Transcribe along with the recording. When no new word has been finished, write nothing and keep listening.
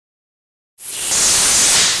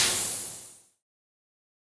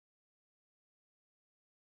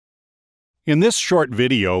In this short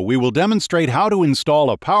video, we will demonstrate how to install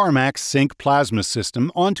a Powermax SYNC plasma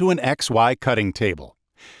system onto an XY cutting table.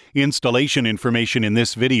 Installation information in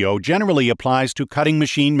this video generally applies to cutting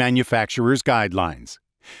machine manufacturers' guidelines.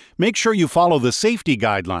 Make sure you follow the safety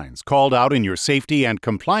guidelines called out in your Safety and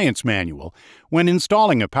Compliance Manual when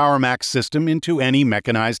installing a Powermax system into any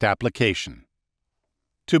mechanized application.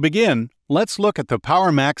 To begin, let's look at the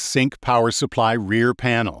Powermax SYNC power supply rear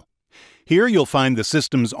panel. Here you'll find the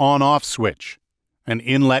system's on-off switch, an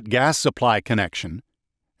inlet gas supply connection,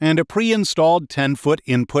 and a pre-installed 10-foot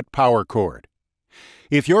input power cord.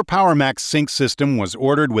 If your Powermax SYNC system was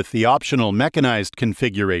ordered with the optional Mechanised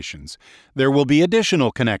configurations, there will be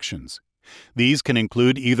additional connections. These can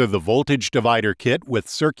include either the voltage divider kit with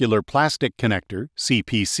circular plastic connector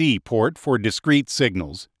 (CPC) port for discrete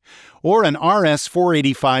signals, or an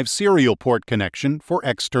RS-485 serial port connection for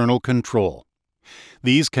external control.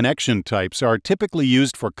 These connection types are typically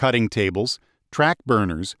used for cutting tables, track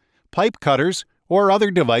burners, pipe cutters, or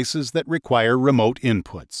other devices that require remote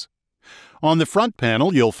inputs. On the front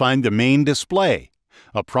panel, you'll find the main display,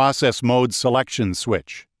 a process mode selection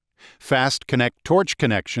switch, fast connect torch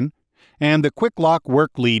connection, and the quick lock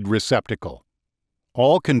work lead receptacle.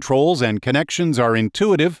 All controls and connections are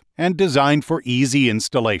intuitive and designed for easy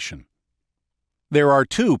installation. There are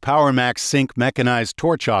two Powermax SYNC mechanized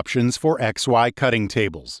torch options for XY cutting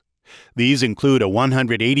tables. These include a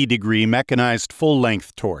 180-degree mechanized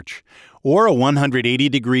full-length torch or a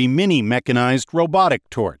 180-degree mini mechanized robotic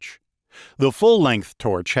torch. The full-length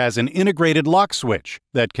torch has an integrated lock switch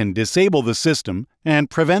that can disable the system and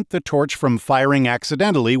prevent the torch from firing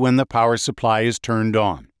accidentally when the power supply is turned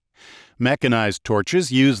on. Mechanized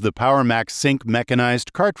torches use the Powermax SYNC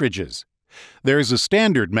mechanized cartridges. There's a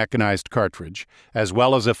standard mechanized cartridge, as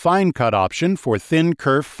well as a fine cut option for thin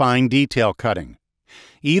kerf fine detail cutting.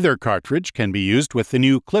 Either cartridge can be used with the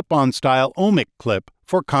new clip-on style ohmic clip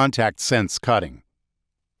for contact sense cutting.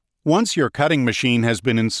 Once your cutting machine has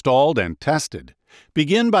been installed and tested,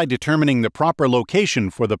 begin by determining the proper location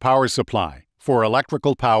for the power supply, for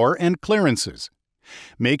electrical power and clearances.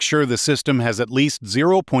 Make sure the system has at least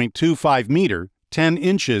 0.25 meter, 10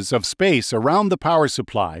 inches of space around the power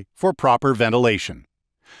supply for proper ventilation.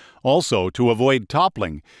 Also, to avoid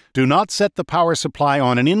toppling, do not set the power supply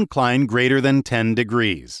on an incline greater than 10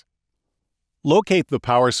 degrees. Locate the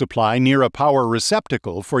power supply near a power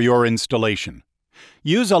receptacle for your installation.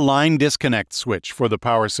 Use a line disconnect switch for the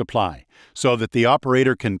power supply so that the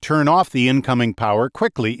operator can turn off the incoming power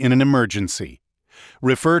quickly in an emergency.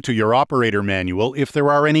 Refer to your operator manual if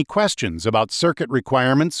there are any questions about circuit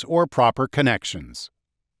requirements or proper connections.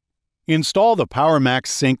 Install the Powermax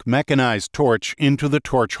SYNC mechanized torch into the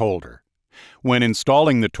torch holder. When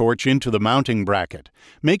installing the torch into the mounting bracket,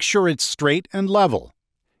 make sure it's straight and level.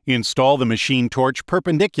 Install the machine torch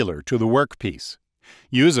perpendicular to the workpiece.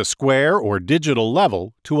 Use a square or digital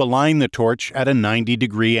level to align the torch at a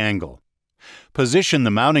 90-degree angle. Position the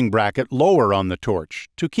mounting bracket lower on the torch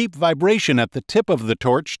to keep vibration at the tip of the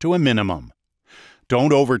torch to a minimum.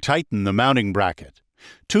 Don't over-tighten the mounting bracket.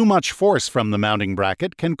 Too much force from the mounting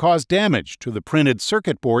bracket can cause damage to the printed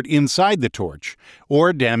circuit board inside the torch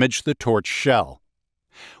or damage the torch shell.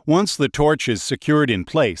 Once the torch is secured in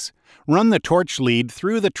place, run the torch lead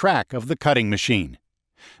through the track of the cutting machine.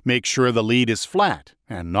 Make sure the lead is flat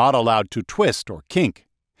and not allowed to twist or kink.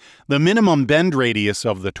 The minimum bend radius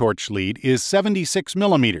of the torch lead is 76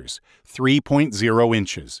 millimeters, 3.0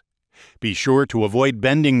 inches. Be sure to avoid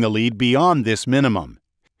bending the lead beyond this minimum.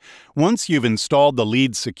 Once you've installed the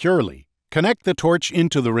lead securely, connect the torch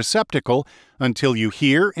into the receptacle until you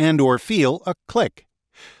hear and/or feel a click.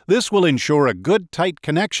 This will ensure a good tight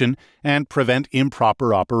connection and prevent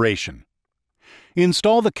improper operation.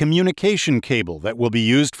 Install the communication cable that will be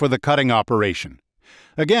used for the cutting operation.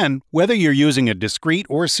 Again, whether you're using a discrete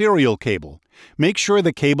or serial cable, make sure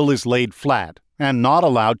the cable is laid flat and not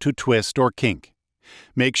allowed to twist or kink.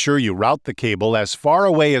 Make sure you route the cable as far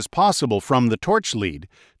away as possible from the torch lead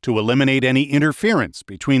to eliminate any interference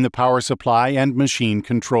between the power supply and machine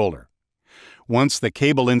controller. Once the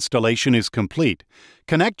cable installation is complete,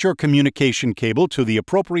 connect your communication cable to the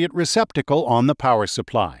appropriate receptacle on the power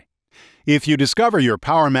supply. If you discover your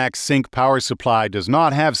Powermax SYNC power supply does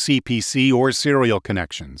not have CPC or serial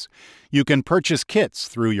connections, you can purchase kits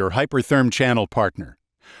through your Hypertherm channel partner.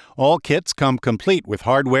 All kits come complete with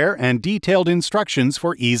hardware and detailed instructions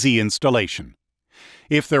for easy installation.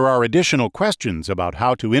 If there are additional questions about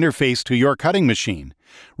how to interface to your cutting machine,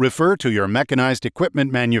 refer to your mechanized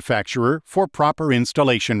equipment manufacturer for proper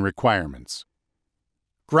installation requirements.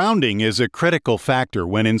 Grounding is a critical factor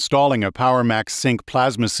when installing a Powermax SYNC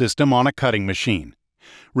plasma system on a cutting machine.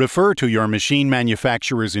 Refer to your machine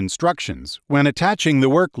manufacturer's instructions when attaching the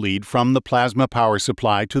work lead from the plasma power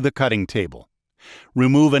supply to the cutting table.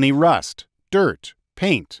 Remove any rust, dirt,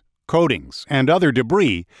 paint, coatings, and other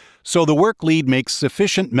debris so the work lead makes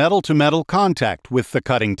sufficient metal-to-metal contact with the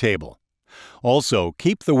cutting table. Also,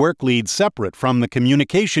 keep the work lead separate from the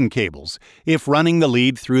communication cables if running the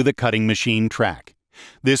lead through the cutting machine track.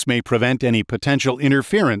 This may prevent any potential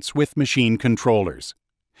interference with machine controllers.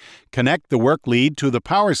 Connect the work lead to the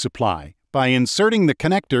power supply by inserting the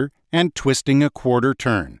connector and twisting a quarter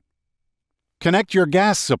turn. Connect your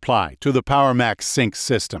gas supply to the Powermax SYNC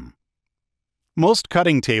system. Most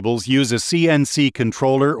cutting tables use a CNC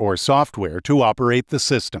controller or software to operate the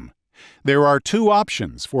system. There are two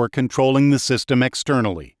options for controlling the system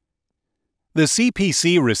externally. The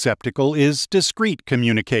CPC receptacle is discrete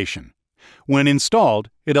communication. When installed,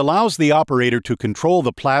 it allows the operator to control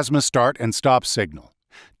the plasma start and stop signal,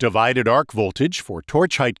 divided arc voltage for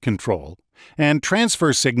torch height control, and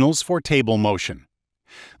transfer signals for table motion.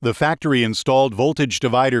 The factory-installed voltage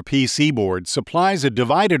divider PC board supplies a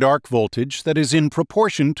divided arc voltage that is in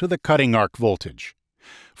proportion to the cutting arc voltage.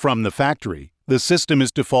 From the factory, the system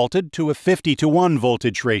is defaulted to a 50:1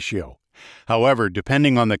 voltage ratio. However,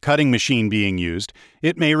 depending on the cutting machine being used,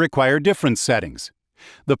 it may require different settings.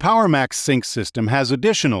 The Powermax SYNC system has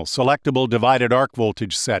additional selectable divided arc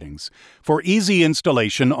voltage settings for easy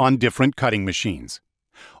installation on different cutting machines.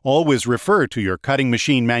 Always refer to your cutting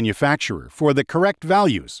machine manufacturer for the correct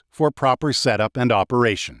values for proper setup and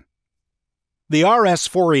operation. The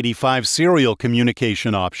RS-485 serial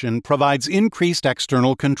communication option provides increased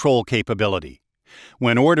external control capability.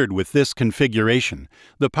 When ordered with this configuration,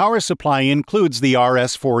 the power supply includes the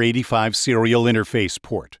RS-485 serial interface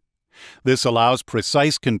port. This allows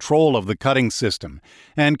precise control of the cutting system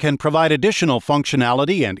and can provide additional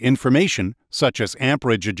functionality and information such as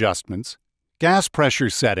amperage adjustments, gas pressure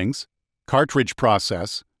settings, cartridge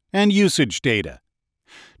process, and usage data.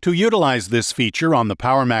 To utilize this feature on the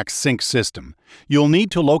Powermax SYNC system, you'll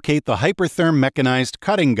need to locate the Hypertherm Mechanised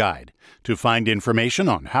Cutting Guide to find information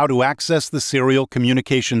on how to access the serial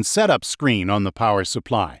communication setup screen on the power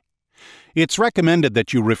supply. It's recommended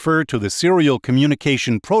that you refer to the Serial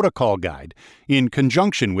Communication Protocol Guide in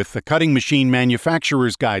conjunction with the cutting machine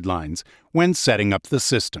manufacturer's guidelines when setting up the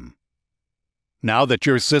system. Now that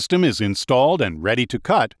your system is installed and ready to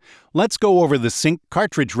cut, let's go over the SYNC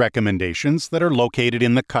cartridge recommendations that are located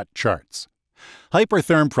in the cut charts.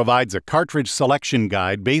 Hypertherm provides a cartridge selection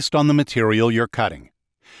guide based on the material you're cutting.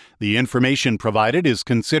 The information provided is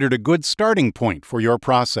considered a good starting point for your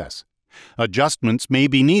process. Adjustments may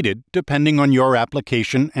be needed depending on your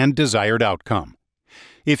application and desired outcome.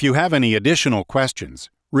 If you have any additional questions,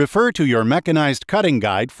 refer to your Mechanized Cutting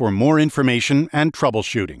Guide for more information and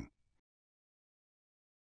troubleshooting.